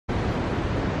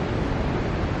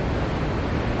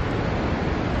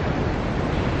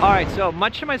All right, so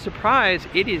much to my surprise,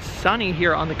 it is sunny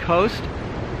here on the coast.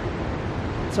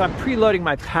 So I'm preloading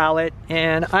my pallet,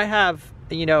 and I have,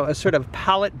 you know, a sort of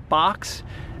pallet box.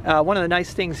 One of the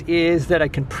nice things is that I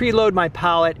can preload my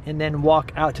pallet and then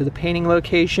walk out to the painting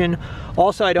location.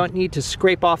 Also, I don't need to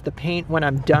scrape off the paint when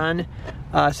I'm done.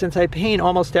 Since I paint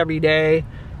almost every day,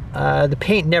 the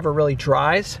paint never really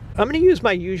dries. I'm gonna use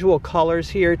my usual colors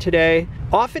here today.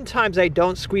 Oftentimes I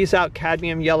don't squeeze out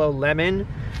cadmium yellow lemon,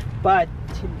 but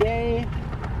today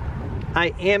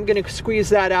I am gonna squeeze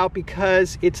that out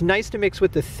because it's nice to mix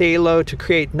with the phthalo to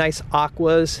create nice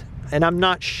aquas. And I'm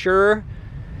not sure,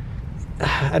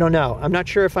 I don't know, I'm not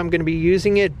sure if I'm gonna be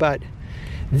using it, but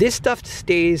this stuff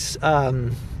stays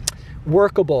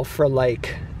workable for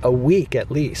like a week at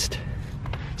least.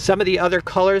 Some of the other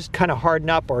colors kind of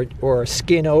harden up or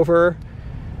skin over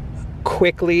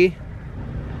quickly,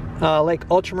 like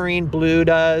ultramarine blue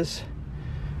does.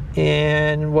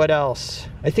 And what else?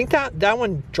 I think that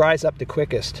one dries up the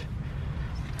quickest.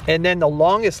 And then the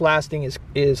longest lasting is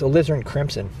alizarin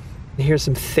crimson. Here's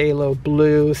some phthalo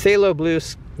blue. Phthalo blue,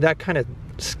 that kind of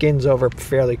skins over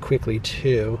fairly quickly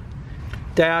too.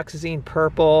 Dioxazine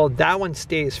purple, that one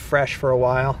stays fresh for a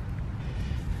while.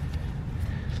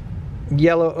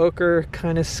 Yellow ochre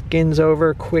kind of skins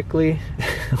over quickly.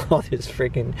 All this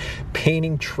freaking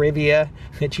painting trivia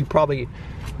that you probably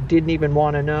didn't even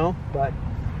want to know, but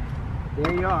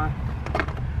there you are.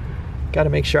 Got to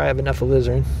make sure I have enough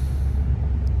alizarin.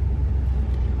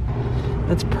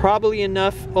 That's probably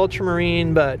enough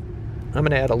ultramarine, but I'm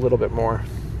gonna add a little bit more.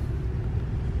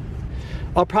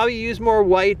 I'll probably use more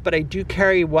white, but I do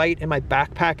carry white in my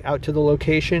backpack out to the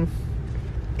location,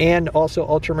 and also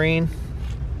ultramarine.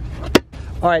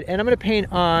 All right, and I'm gonna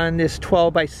paint on this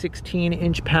 12 by 16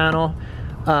 inch panel.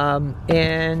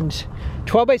 And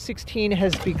 12 by 16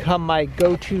 has become my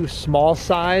go-to small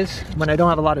size when I don't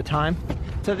have a lot of time.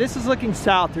 So this is looking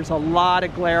south. There's a lot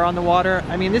of glare on the water.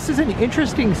 I mean, this is an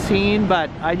interesting scene, but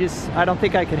I don't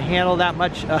think I can handle that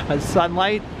much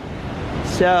sunlight.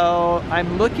 So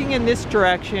I'm looking in this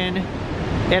direction,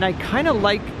 and I kind of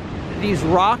like these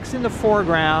rocks in the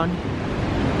foreground,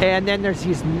 and then there's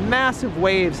these massive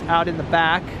waves out in the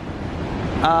back.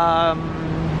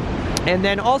 And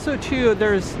then also too,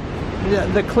 there's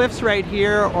the cliffs right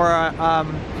here, or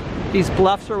these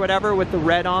bluffs or whatever with the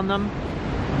red on them.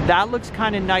 That looks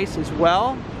kind of nice as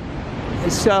well.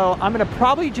 So I'm gonna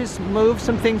probably just move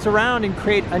some things around and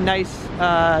create a nice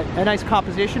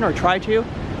composition, or try to.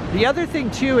 The other thing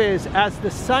too is, as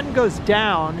the sun goes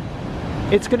down,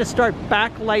 it's gonna start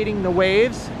backlighting the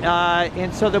waves,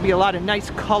 and so there'll be a lot of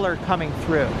nice color coming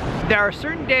through. There are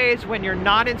certain days when you're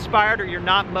not inspired or you're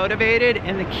not motivated,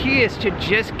 and the key is to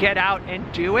just get out and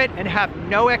do it and have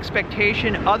no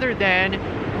expectation other than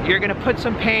you're gonna put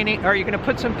some painting, or you're gonna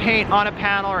put some paint on a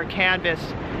panel or a canvas,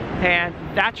 and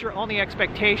that's your only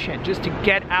expectation, just to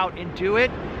get out and do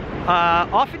it.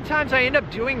 Oftentimes I end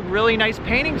up doing really nice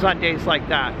paintings on days like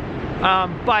that.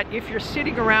 But if you're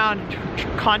sitting around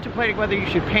contemplating whether you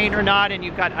should paint or not, and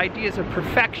you've got ideas of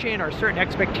perfection or certain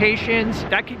expectations,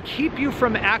 that can keep you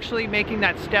from actually making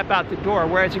that step out the door.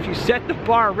 Whereas if you set the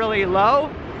bar really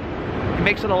low, it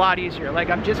makes it a lot easier.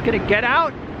 Like, I'm just gonna get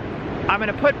out, I'm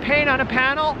gonna put paint on a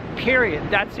panel, period,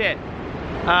 that's it.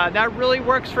 That really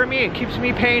works for me, it keeps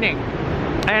me painting.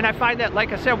 And I find that,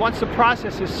 like I said, once the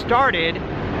process is started,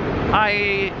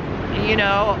 I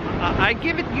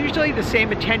give it usually the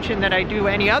same attention that I do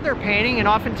any other painting, and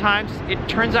oftentimes it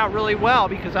turns out really well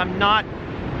because I'm not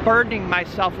burdening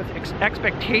myself with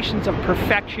expectations of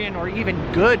perfection, or even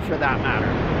good for that matter.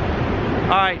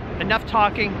 All right, enough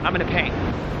talking, I'm gonna paint.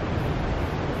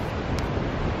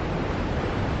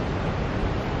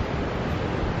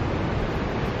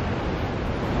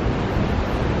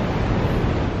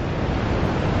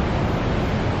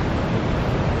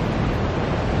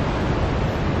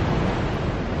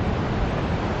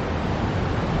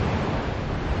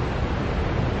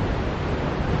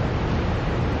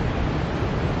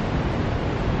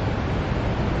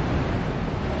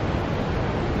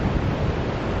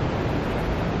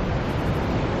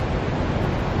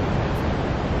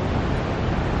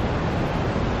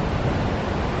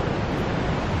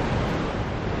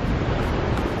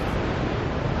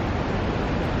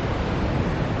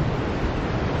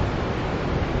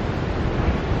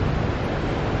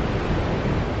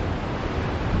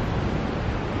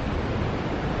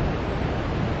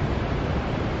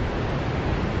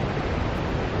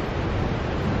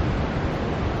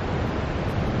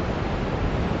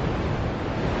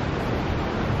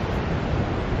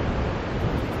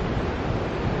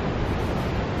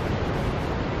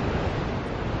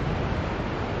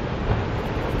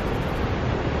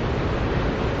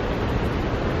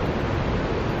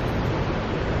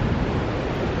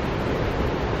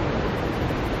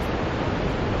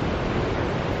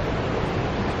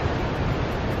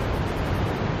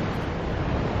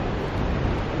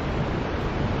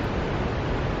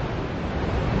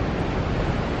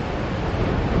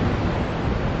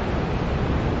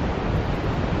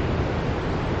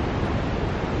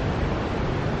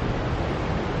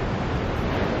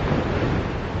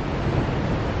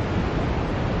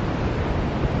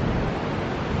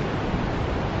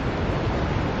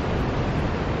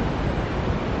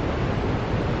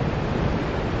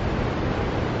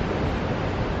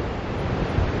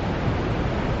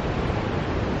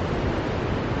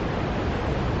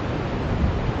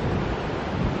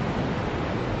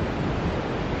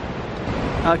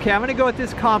 Okay, I'm gonna go with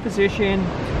this composition,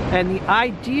 and the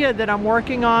idea that I'm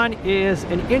working on is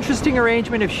an interesting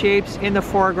arrangement of shapes in the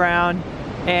foreground,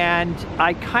 and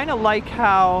I kind of like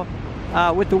how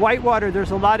with the whitewater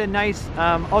there's a lot of nice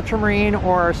ultramarine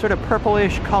or sort of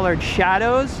purplish colored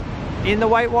shadows in the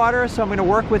whitewater, so I'm gonna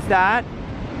work with that.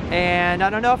 And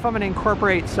I don't know if I'm gonna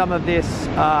incorporate some of this,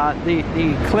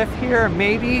 the cliff here,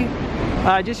 maybe.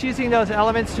 Just using those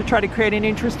elements to try to create an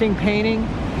interesting painting.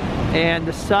 And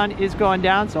the sun is going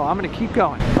down, so I'm gonna keep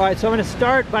going. All right, so I'm gonna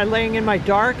start by laying in my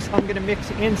darks. I'm gonna mix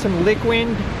in some liquid,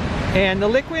 and the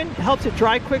liquid helps it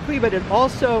dry quickly, but it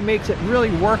also makes it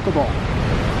really workable.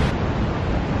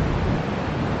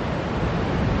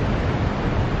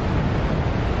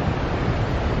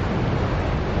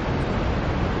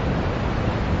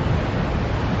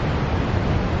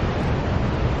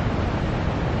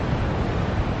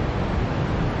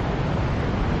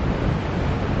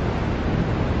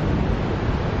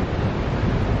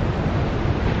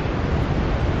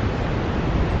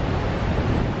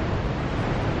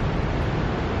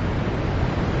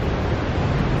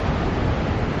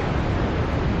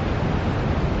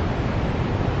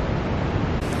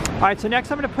 All right, so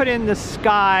next I'm gonna put in the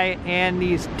sky and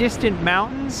these distant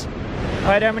mountains. All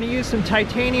right, I'm gonna use some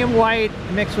titanium white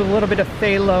mixed with a little bit of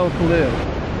phthalo blue.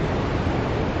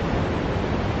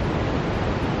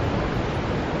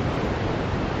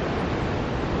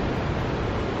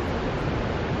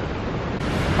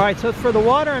 All right, so for the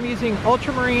water, I'm using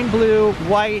ultramarine blue,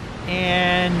 white,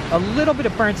 and a little bit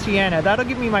of burnt sienna. That'll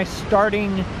give me my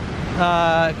starting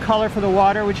color for the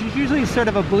water, which is usually sort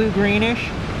of a blue-greenish.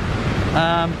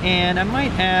 And I'm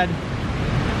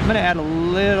gonna add a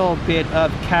little bit of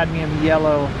cadmium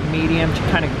yellow medium to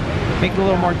kind of make it a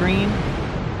little more green.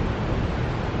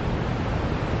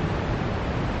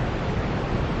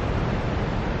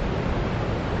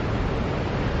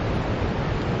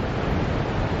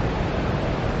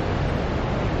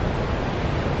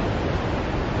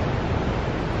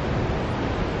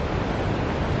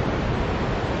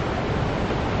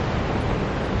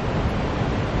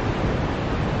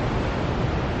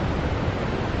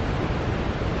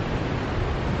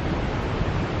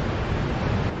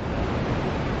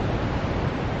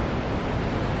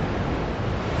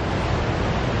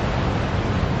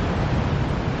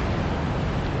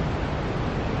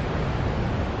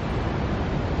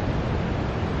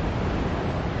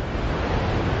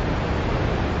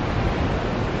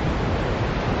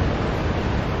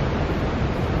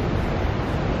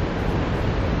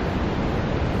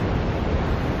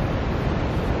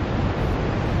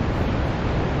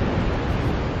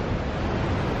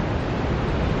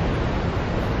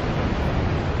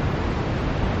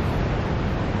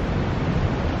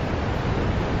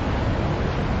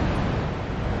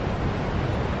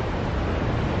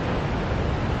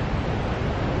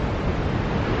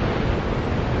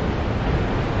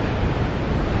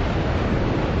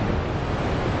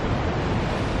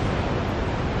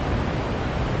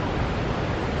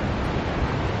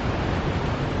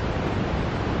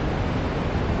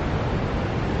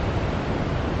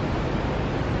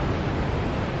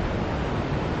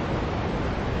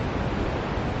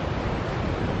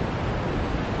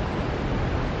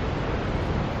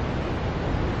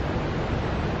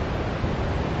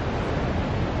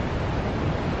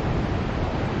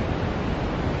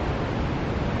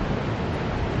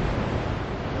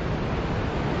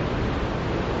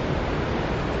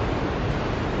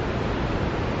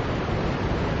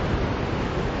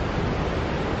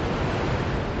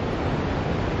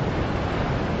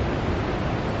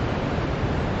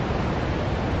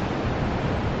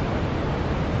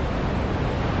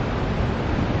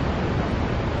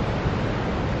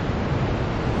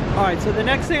 All right, so the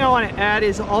next thing I want to add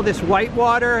is all this white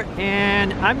water,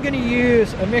 and I'm going to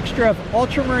use a mixture of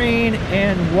ultramarine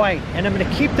and white, and I'm going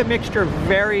to keep the mixture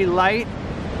very light,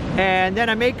 and then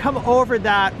I may come over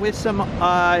that with some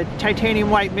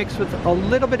titanium white mixed with a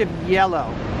little bit of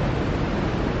yellow.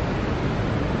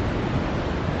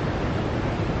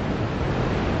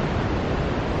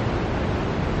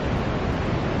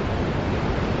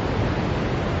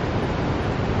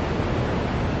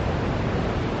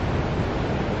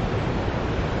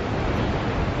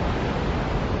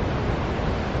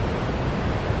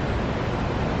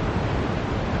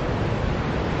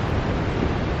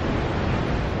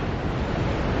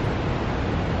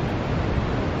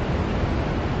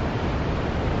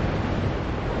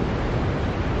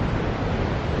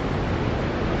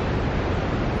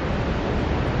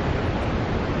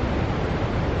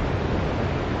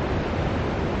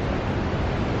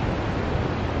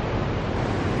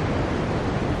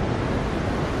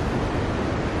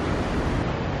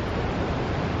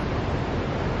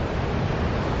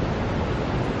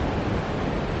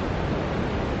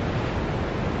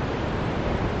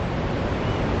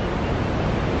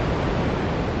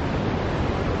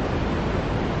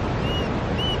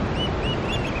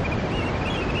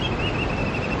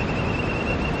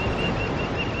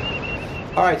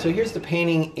 All right, so here's the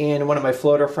painting in one of my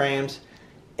floater frames.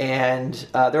 And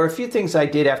there were a few things I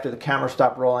did after the camera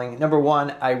stopped rolling. Number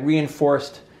one, I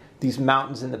reinforced these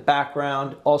mountains in the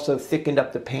background, also thickened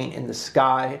up the paint in the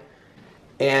sky.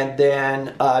 And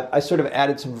then I sort of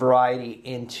added some variety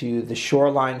into the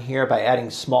shoreline here by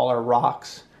adding smaller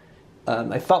rocks.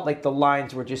 I felt like the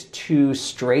lines were just too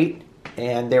straight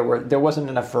and there wasn't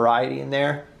enough variety in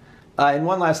there. And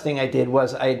one last thing I did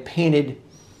was I had painted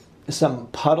some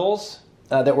puddles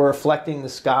that were reflecting the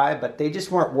sky, but they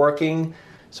just weren't working.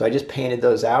 So I just painted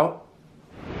those out.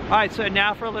 All right, so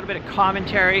now for a little bit of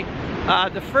commentary.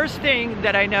 The first thing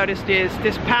that I noticed is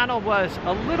this panel was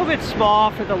a little bit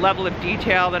small for the level of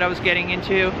detail that I was getting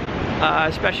into,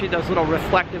 especially those little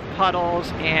reflective puddles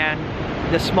and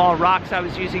the small rocks I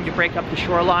was using to break up the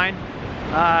shoreline.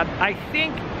 I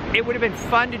think it would have been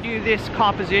fun to do this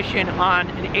composition on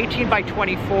an 18 by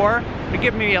 24. It would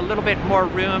give me a little bit more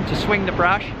room to swing the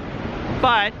brush.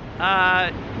 But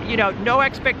you know, no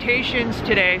expectations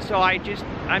today, so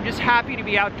I'm just happy to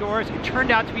be outdoors. It turned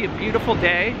out to be a beautiful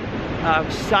day,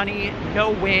 sunny,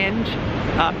 no wind,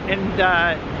 and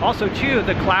also too,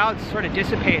 the clouds sort of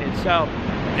dissipated, so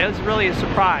it was really a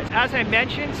surprise. As I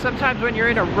mentioned, sometimes when you're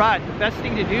in a rut, the best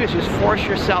thing to do is just force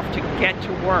yourself to get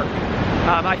to work.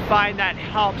 I find that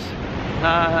helps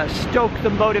stoke the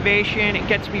motivation. It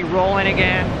gets me rolling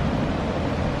again.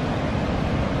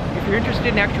 If you're interested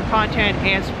in extra content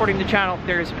and supporting the channel,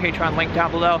 there is a Patreon link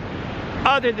down below.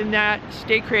 Other than that,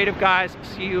 stay creative, guys.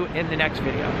 See you in the next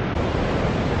video.